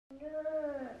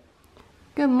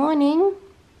Good morning.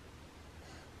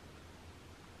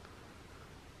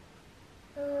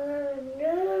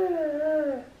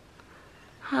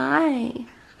 Hi.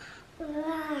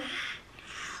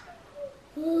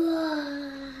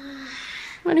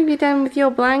 What have you done with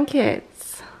your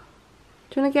blankets?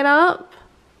 Do you want to get up?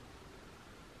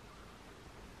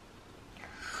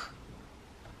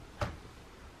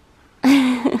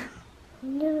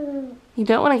 No. You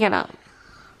don't want to get up?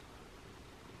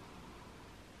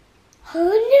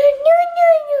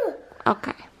 Oh, no.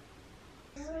 Okay.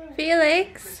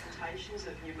 Felix.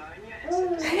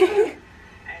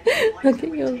 Look at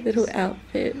your little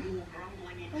outfit.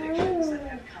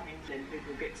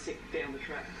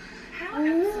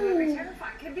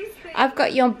 I've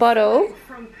got your bottle.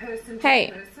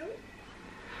 Hey,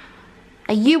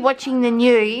 are you watching the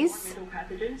news?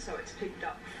 So it's picked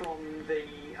up from the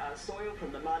soil,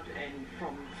 from the mud, and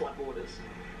from floodwaters.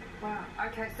 Wow.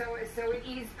 Okay, so it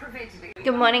is preventative.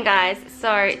 Good morning, guys.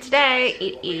 So today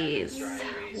it is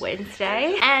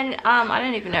Wednesday, and I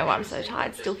don't even know why I'm so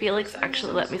tired. Still, Felix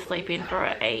actually let me sleep in for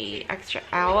a extra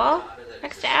hour.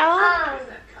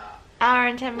 Hour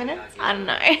and 10 minutes? I don't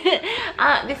know.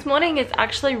 This morning it's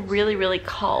actually really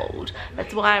cold.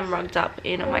 That's why I'm rugged up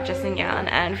in my dressing gown,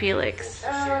 and Felix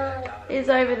is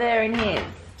over there in his.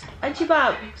 Aren't you,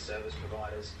 Bob?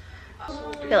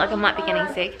 I feel like I might be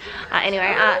getting sick.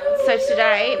 Anyway, so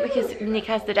today, because Nick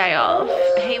has the day off,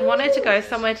 he wanted to go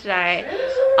somewhere today.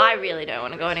 I really don't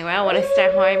want to go anywhere. I want to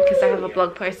stay home because I have a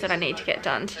blog post that I need to get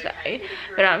done today.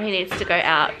 But he needs to go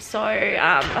out, so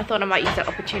I thought I might use that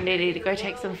opportunity to go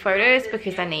take some photos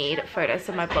because I need photos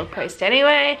of my blog post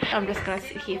anyway. I'm just going to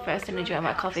sit here first and enjoy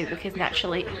my coffee because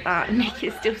naturally Nick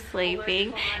is still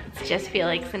sleeping. It's just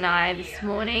Felix and I this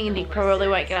morning. Nick probably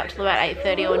won't get up till about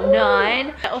 8:30 or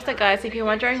 9. Also, guys, if you're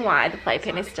wondering why the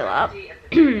playpen is still up,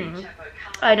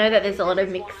 I know that there's a lot of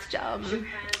mixed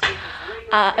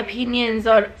opinions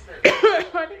on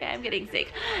okay, I'm getting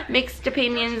sick. Mixed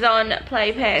opinions on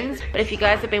playpens, but if you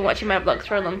guys have been watching my vlogs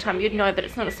for a long time, you'd know that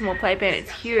it's not a small playpen.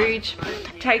 It's huge.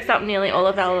 It takes up nearly all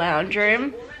of our lounge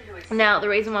room. Now, the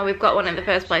reason why we've got one in the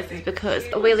first place is because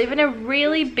we live in a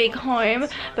really big home,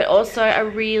 but also a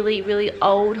really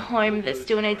old home that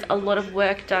still needs a lot of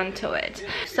work done to it.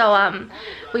 So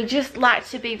we just like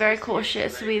to be very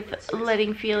cautious with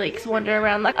letting Felix wander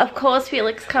around. Like, of course,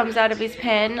 Felix comes out of his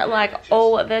pen like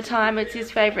all the time. It's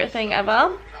his favorite thing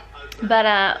ever.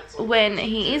 But when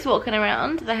he is walking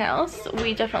around the house,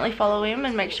 we definitely follow him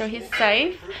and make sure he's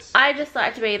safe. I just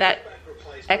like to be that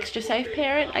extra safe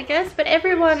parent, I guess, but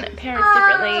everyone parents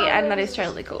differently, and that is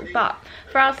totally cool. But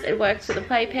for us, it works with the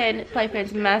playpen.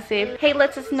 Playpen's massive. He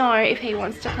lets us know if he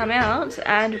wants to come out,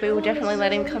 and we will definitely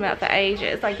let him come out for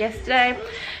ages. Like yesterday,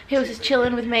 he was just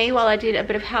chilling with me while I did a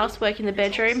bit of housework in the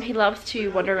bedroom. He loves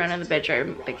to wander around in the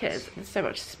bedroom because there's so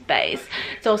much space.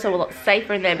 It's also a lot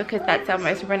safer in there because that's our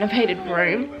most renovated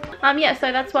room. Yeah,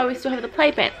 so that's why we still have the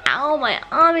playpen. Ow, my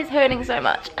arm is hurting so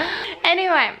much.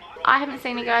 Anyway, I haven't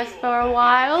seen you guys for a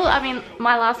while. I mean,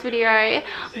 my last video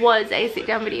was a sit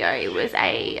down video. It was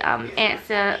a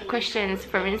answer questions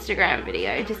from Instagram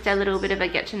video, just a little bit of a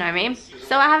get to know me.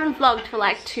 So I haven't vlogged for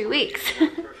like 2 weeks.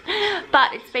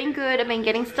 But it's been good. I've been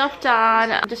getting stuff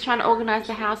done. I'm just trying to organize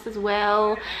the house as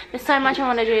well. There's so much I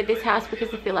want to do to this house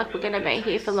because I feel like we're going to be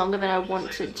here for longer than I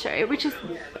wanted to, which is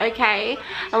okay.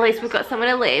 At least we've got somewhere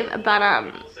to live. But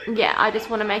yeah, I just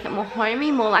want to make it more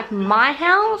homey, more like my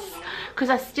house, because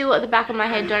I still at the back of my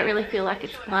head don't really feel like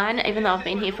it's mine, even though I've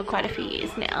been here for quite a few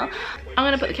years now. I'm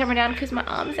going to put the camera down because my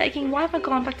arm's aching. Why have I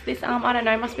gone back to this arm? I don't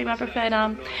know. It must be my preferred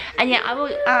arm. And yeah, I will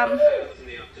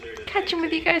catch him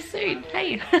with you guys soon.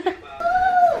 Hey.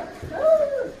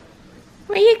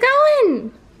 Where are you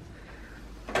going?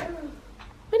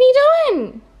 What are you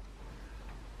doing?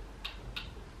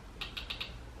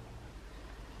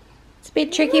 It's a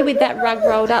bit tricky with that rug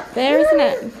rolled up there, isn't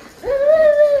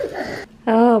it?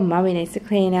 Oh, Mummy needs to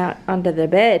clean out under the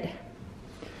bed.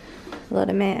 A lot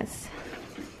of mess.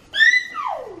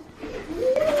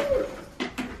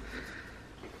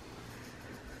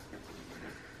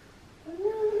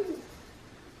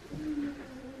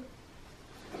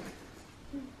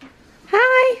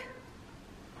 Hi.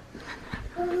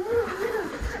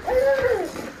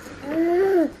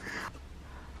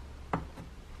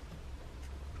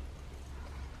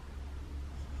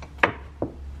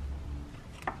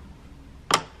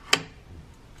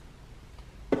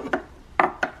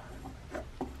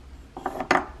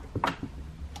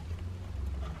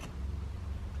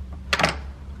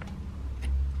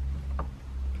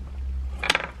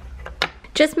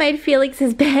 Just made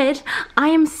Felix's bed. I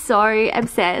am so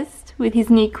obsessed with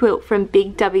his new quilt from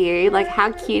Big W. Like,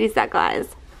 how cute is that,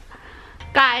 guys?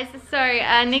 Guys,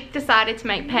 so Nick decided to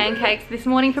make pancakes this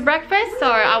morning for breakfast,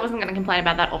 so I wasn't going to complain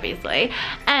about that obviously.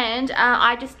 And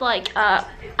I just like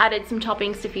added some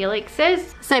toppings to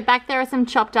Felix's. So back there are some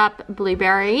chopped up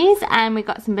blueberries, and we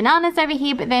got some bananas over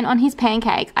here, but then on his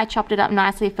pancake I chopped it up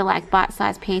nicely for like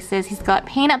bite-sized pieces. He's got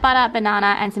peanut butter,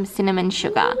 banana and some cinnamon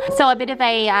sugar. So a bit of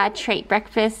a treat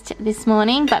breakfast this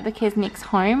morning, but because Nick's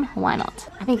home, why not?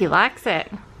 I think he likes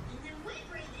it.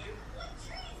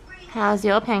 How's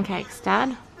your pancakes,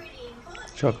 Dad?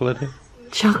 Chocolatey.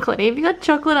 Chocolatey? Have you got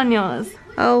chocolate on yours?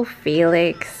 Oh,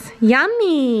 Felix.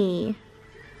 Yummy!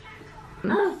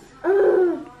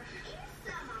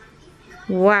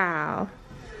 Wow.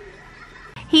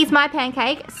 Here's my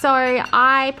pancake. So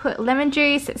I put lemon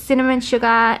juice, cinnamon sugar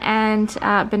and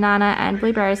banana and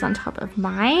blueberries on top of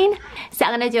mine. So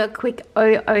I'm going to do a quick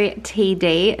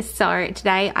OOTD. So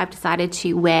today I've decided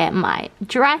to wear my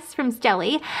dress from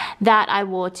Stelly that I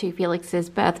wore to Felix's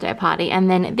birthday party.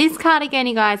 And then this cardigan,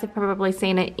 you guys have probably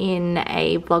seen it in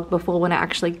a vlog before when I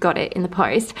actually got it in the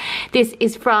post. This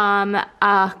is from,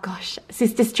 gosh,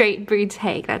 Sister Street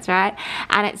Boutique, that's right.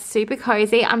 And it's super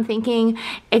cozy. I'm thinking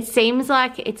it seems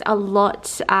like it's a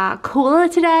lot cooler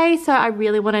today, so I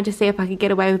really wanted to see if I could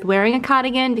get away with wearing a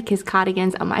cardigan because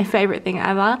cardigans are my favorite thing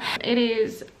ever. It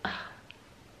is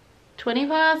 20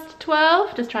 past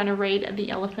 12, just trying to read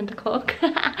the elephant clock.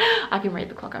 I can read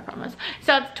the clock, I promise.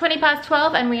 So it's 20 past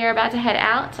 12 and we are about to head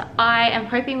out. I am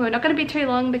hoping we're not going to be too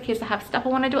long because I have stuff I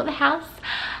want to do at the house.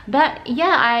 But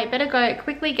yeah, I better go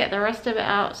quickly get the rest of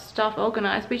our stuff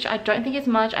organized, which I don't think is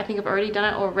much. I think I've already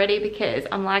done it already because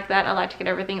I'm like that. I like to get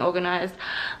everything organized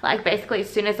like basically as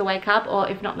soon as I wake up, or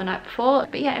if not the night before.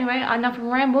 But yeah, anyway, enough of a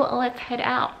ramble, let's head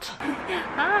out.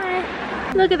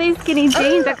 Hi. Look at these skinny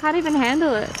jeans, I can't even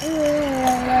handle it.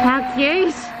 How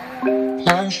cute.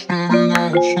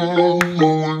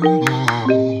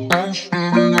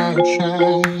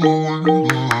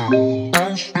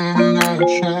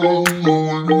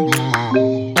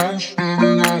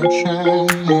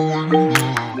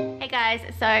 Hey guys,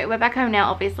 so we're back home now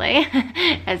obviously.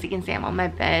 As you can see, I'm on my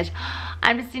bed.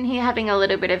 I'm just in here having a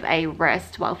little bit of a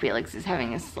rest while Felix is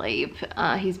having a sleep.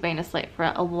 He's been asleep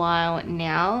for a while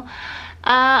now.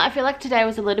 I feel like today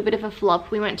was a little bit of a flop.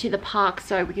 We went to the park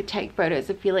so we could take photos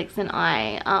of Felix and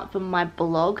I for my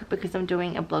blog, because I'm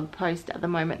doing a blog post at the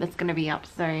moment that's going to be up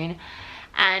soon.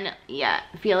 And yeah,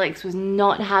 Felix was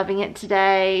not having it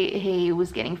today. He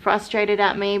was getting frustrated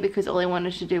at me because all he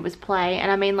wanted to do was play. And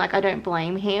I mean, like, I don't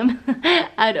blame him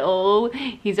at all.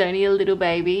 He's only a little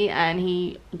baby and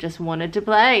he just wanted to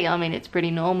play. I mean, it's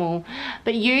pretty normal.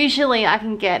 But usually I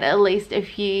can get at least a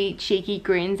few cheeky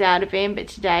grins out of him. But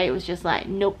today it was just like,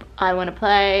 nope, I want to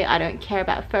play. I don't care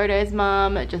about photos,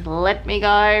 Mum. Just let me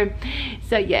go.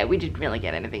 So yeah, we didn't really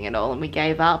get anything at all and we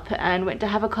gave up and went to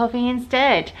have a coffee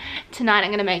instead. Tonight I'm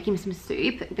going to make him some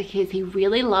soup because he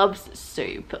really loves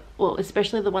soup. Well,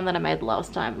 especially the one that I made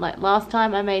last time. Like last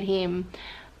time I made him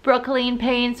broccoli and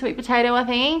pea and sweet potato, I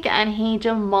think, and he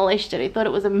demolished it. He thought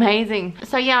it was amazing.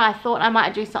 So yeah, I thought I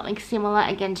might do something similar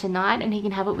again tonight and he can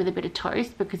have it with a bit of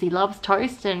toast because he loves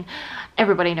toast and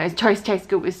everybody knows toast tastes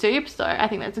good with soup, so I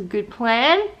think that's a good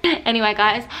plan. Anyway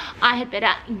guys, I had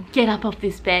better get up off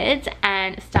this bed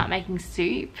and start making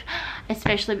soup,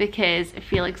 especially because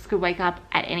Felix could wake up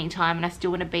at any time and I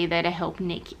still want to be there to help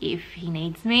Nick if he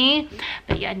needs me.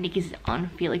 But yeah, Nick is on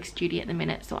Felix duty at the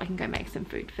minute, so I can go make some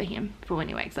food for him for when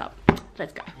he wakes up.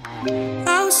 Let's go.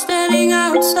 I was standing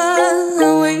outside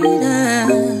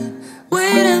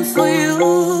waiting for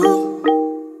you.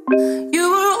 You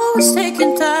were always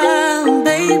taking time,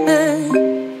 baby,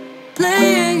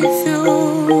 playing it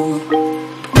through.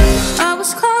 I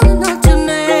was calling out your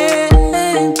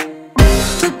name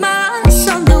with my eyes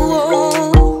on the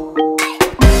wall.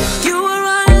 You were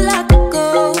running like a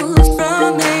ghost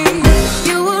from me.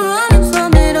 You were running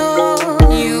from it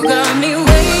all. You got me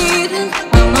waiting,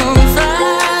 I'm on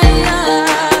fire.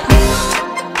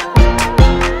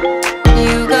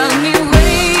 You got me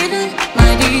waiting,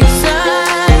 my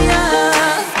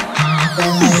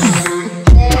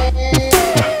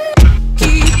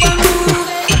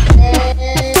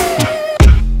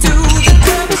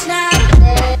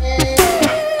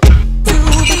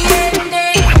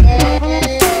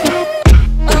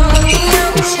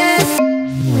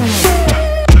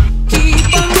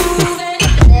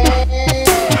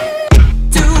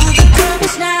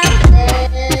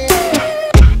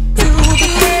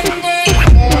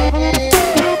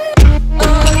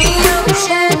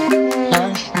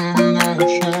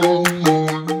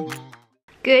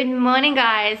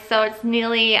guys, so it's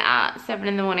nearly 7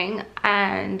 in the morning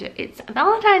and it's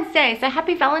Valentine's Day. So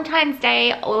happy Valentine's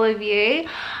Day, all of you.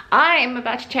 I am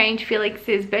about to change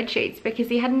Felix's bed sheets because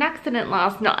he had an accident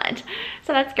last night.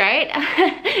 So that's great.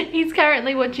 He's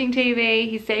currently watching TV.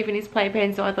 He's safe in his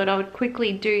playpen, so I thought I would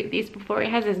quickly do this before he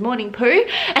has his morning poo.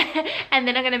 And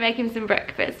then I'm going to make him some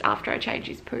breakfast after I change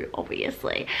his poo,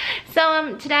 obviously.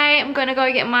 So today I'm going to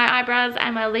go get my eyebrows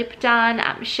and my lip done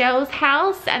at Michelle's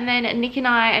house. And then Nick and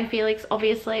I and Felix,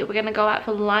 obviously, we're going to go out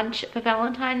for lunch for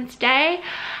Valentine's Day.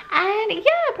 And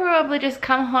yeah, probably just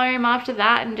come home after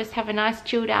that and just have a nice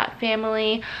chilled out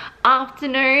family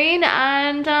afternoon.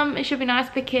 And it should be nice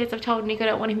because I've told Nick I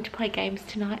don't want him to play games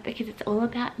tonight because it's all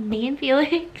about me and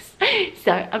Felix.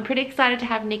 So I'm pretty excited to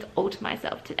have Nick all to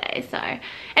myself today. So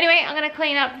anyway, I'm going to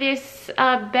clean up this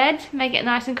bed, make it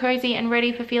nice and cozy and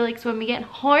ready for Felix when we get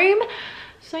home.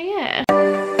 So yeah.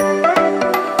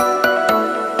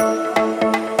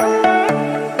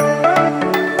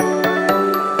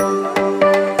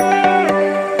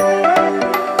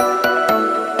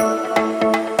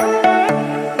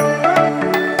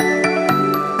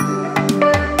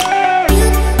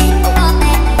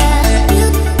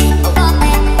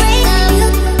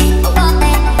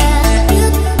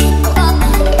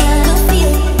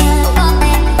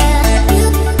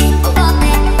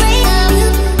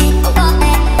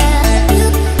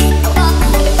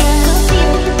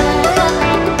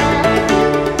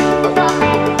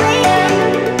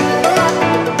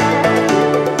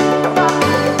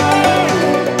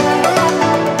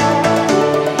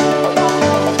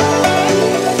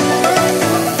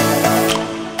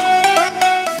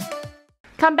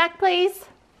 Come back, please.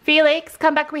 Felix,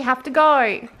 come back. We have to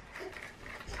go.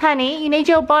 Honey, you need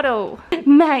your bottle.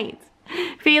 Mate.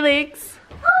 Felix.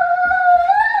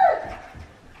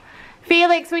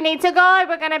 Felix, we need to go.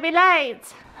 We're going to be late.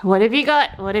 What have you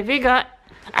got? What have you got?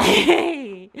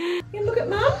 Hey. You look at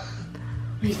Mum.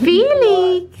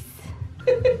 Felix.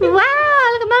 Wow, look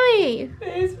at Mummy.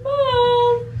 There's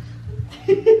Mum.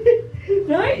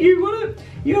 No, you want to...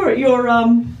 You're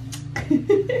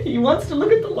he wants to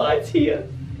look at the lights here.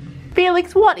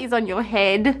 Felix, what is on your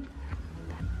head?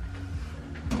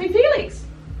 Hey, Felix.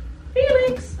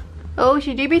 Felix. Oh,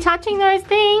 should you be touching those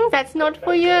things? That's not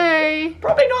for you.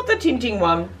 Probably not the tinting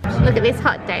one. Look at this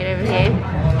hot date over here.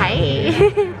 Hey. Is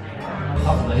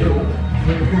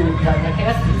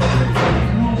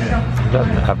that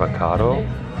avocado?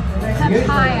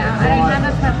 Papaya. I don't have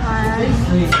a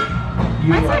papaya.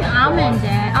 What's an almond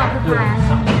there? Oh,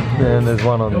 papaya. And there's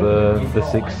one on the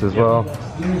 6th as well.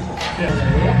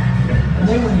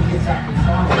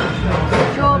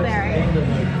 Strawberry.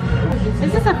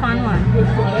 This is a fun one.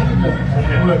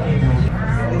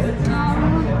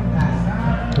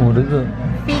 What is it?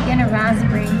 Fig and a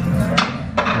raspberry.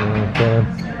 Okay.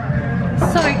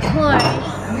 So close.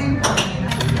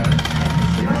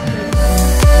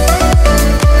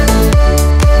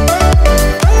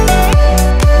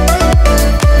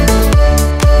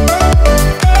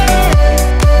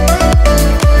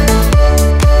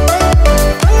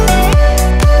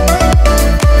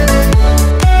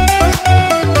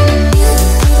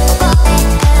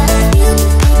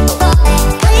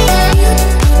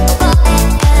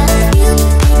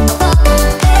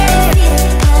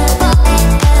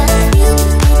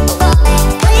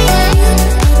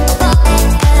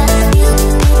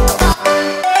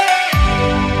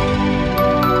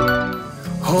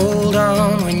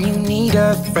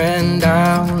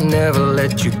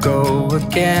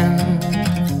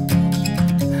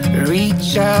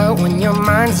 Reach out when your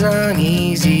mind's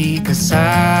uneasy, 'cause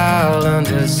I'll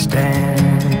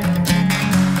understand.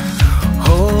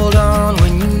 Hold on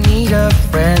when you need a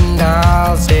friend,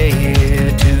 I'll stay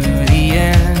here to the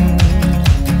end.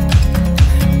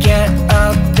 Get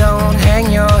up, don't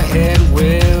hang your head,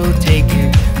 we'll take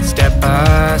it step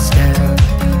by step.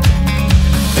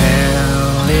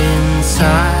 Fell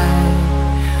inside,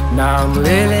 now I'm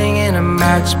living in a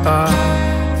matchbox.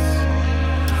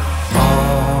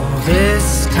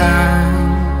 This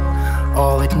time,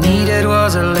 all it needed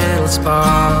was a little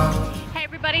spark. Hey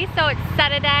everybody, so it's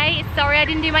Saturday. Sorry I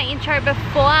didn't do my intro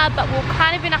before, but we're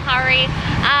kind of in a hurry.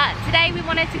 Today we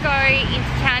wanted to go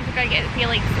into town to go get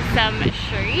Felix some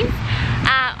shoes.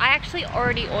 I actually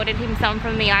already ordered him some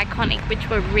from the Iconic, which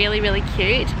were really, really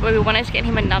cute. But we wanted to get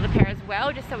him another pair as well.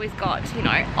 well, just so he's got, you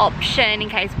know, option in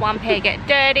case one pair get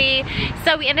dirty.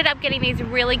 So we ended up getting these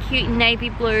really cute navy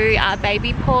blue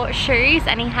Babypaws shoes,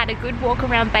 and he had a good walk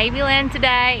around Babyland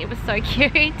today. It was so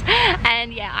cute.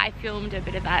 And yeah, I filmed a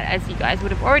bit of that, as you guys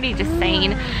would have already just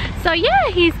seen. So yeah,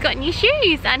 he's got new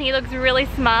shoes and he looks really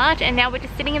smart. And now we're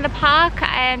just sitting in the park,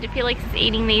 and Felix is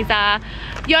eating these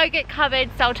yogurt covered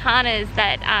sultanas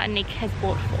that Nick has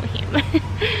bought for him.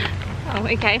 Oh,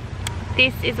 okay.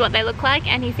 This is what they look like,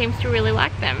 and he seems to really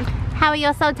like them. How are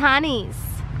your sultanis?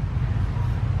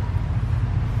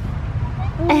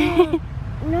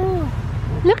 No.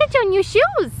 Look at your new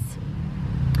shoes.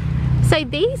 So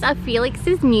these are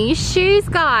Felix's new shoes,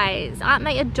 guys. Aren't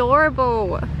they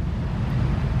adorable?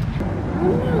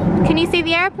 Can you see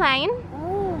the airplane?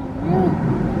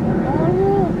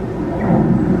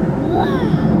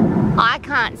 I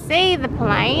can't see the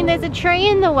plane. There's a tree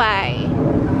in the way.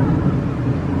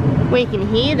 We can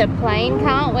hear the plane,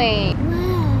 can't we?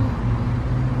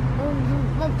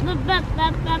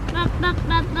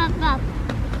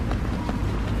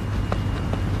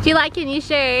 Do you like your new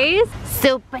shoes?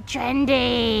 Super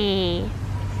trendy.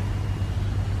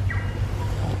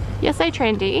 You're so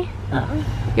trendy.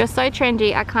 You're so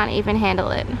trendy, I can't even handle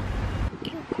it.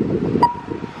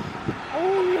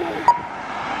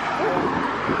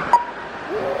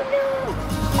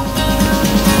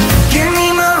 Give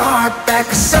me my heart back,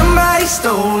 'cause somebody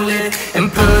stole it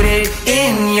and put it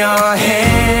in your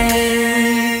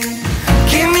hand.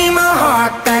 Give me my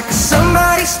heart back, 'cause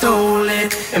somebody stole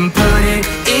it and put it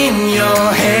in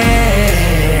your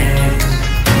hand.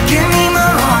 Give me my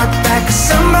heart back, 'cause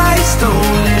somebody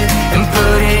stole it and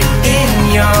put it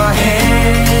in your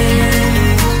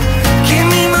hand. Give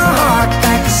me my heart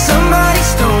back, 'cause somebody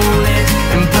stole it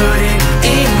and put it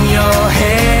in your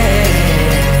hand.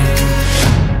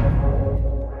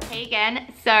 Hey again.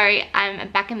 So I'm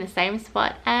back in the same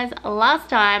spot as last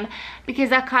time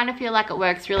because I kind of feel like it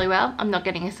works really well. I'm not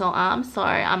getting a sore arm, so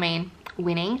I mean,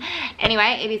 winning.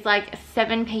 Anyway, it is like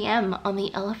 7 p.m. on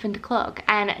the elephant clock,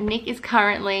 and Nick is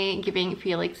currently giving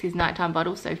Felix his nighttime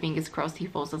bottle, so fingers crossed he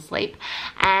falls asleep.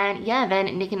 And yeah, then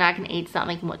Nick and I can eat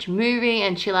something and watch a movie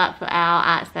and chill out for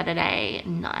our Saturday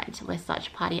night. We're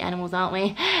such party animals, aren't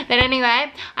we? But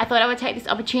anyway, I thought I would take this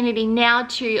opportunity now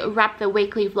to wrap the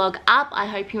weekly vlog up. I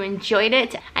hope you enjoyed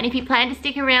it, and if you plan to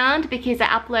stick around because I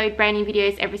upload brand new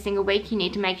videos every single week, you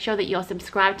need to make sure that you're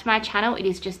subscribed to my channel. It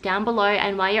is just down below,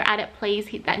 and while you're at it, please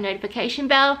hit that notification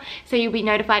bell so you'll be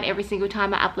notified every single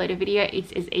time I upload a video.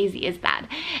 It's as easy as that.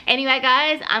 Anyway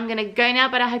guys, I'm gonna go now,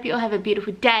 but I hope you all have a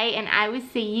beautiful day, and I will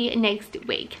see you next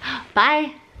week.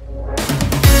 Bye.